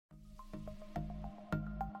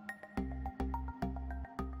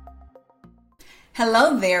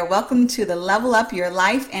Hello there. Welcome to the Level Up Your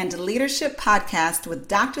Life and Leadership podcast with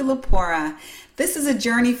Dr. Lepora. This is a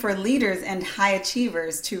journey for leaders and high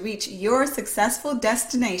achievers to reach your successful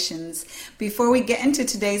destinations. Before we get into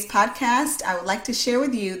today's podcast, I would like to share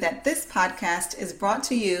with you that this podcast is brought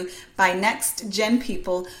to you by Next Gen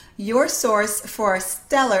People, your source for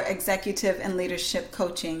stellar executive and leadership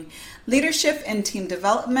coaching, leadership and team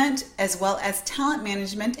development, as well as talent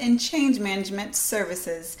management and change management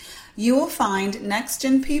services. You will find Next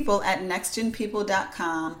Gen People at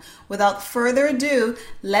nextgenpeople.com. Without further ado,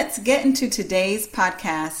 let's get into today's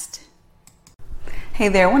podcast. Hey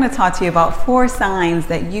there, I want to talk to you about 4 signs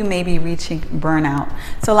that you may be reaching burnout.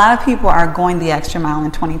 So a lot of people are going the extra mile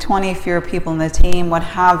in 2020, fewer people in the team, what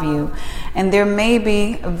have you. And there may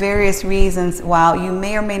be various reasons why you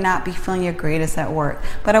may or may not be feeling your greatest at work.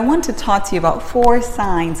 But I want to talk to you about 4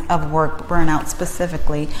 signs of work burnout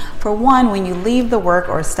specifically. For one, when you leave the work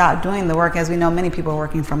or stop doing the work, as we know many people are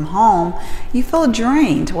working from home, you feel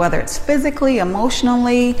drained, whether it's physically,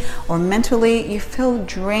 emotionally, or mentally. You feel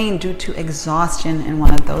drained due to exhaustion in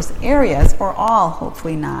one of those areas, or all,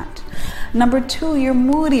 hopefully not. Number 2, you're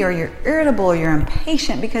moody or you're irritable or you're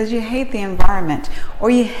impatient because you hate the environment or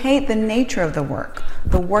you hate the nature of the work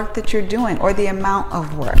that you're doing, or the amount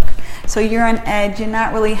of work. So you're on edge, you're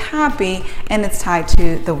not really happy, and it's tied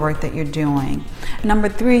to the work that you're doing. Number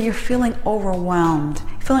 3, you're feeling overwhelmed.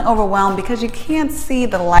 Because you can't see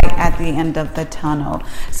the light at the end of the tunnel.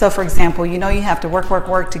 So for example, you know you have to work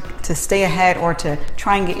to stay ahead or to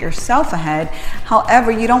try and get yourself ahead. However,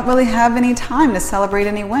 you don't really have any time to celebrate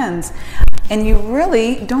any wins. And you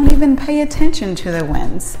really don't even pay attention to the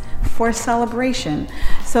wins for celebration.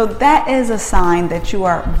 So that is a sign that you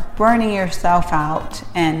are burning yourself out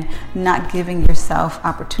and not giving yourself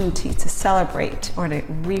opportunity to celebrate or to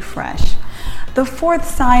refresh. The 4th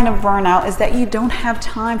sign of burnout is that you don't have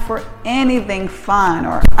time for anything fun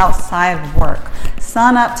or outside of work.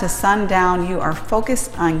 Sun up to sundown, you are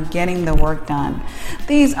focused on getting the work done.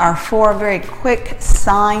 These are 4 very quick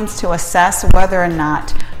signs to assess whether or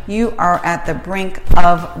not you are at the brink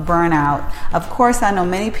of burnout. Of course, I know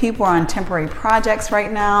many people are on temporary projects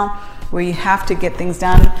right now where you have to get things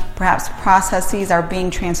done. Perhaps processes are being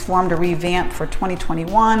transformed or revamped for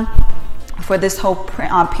 2021. For this whole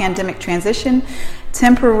pandemic transition,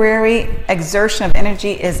 temporary exertion of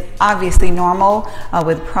energy is obviously normal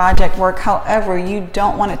with project work. However, you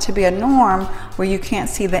don't want it to be a norm where you can't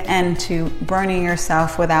see the end to burning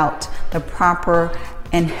yourself without the proper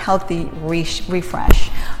and healthy refresh.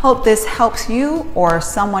 Hope this helps you or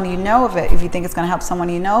someone you know. If you think it's going to help someone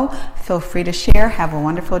you know, feel free to share. Have a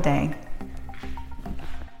wonderful day.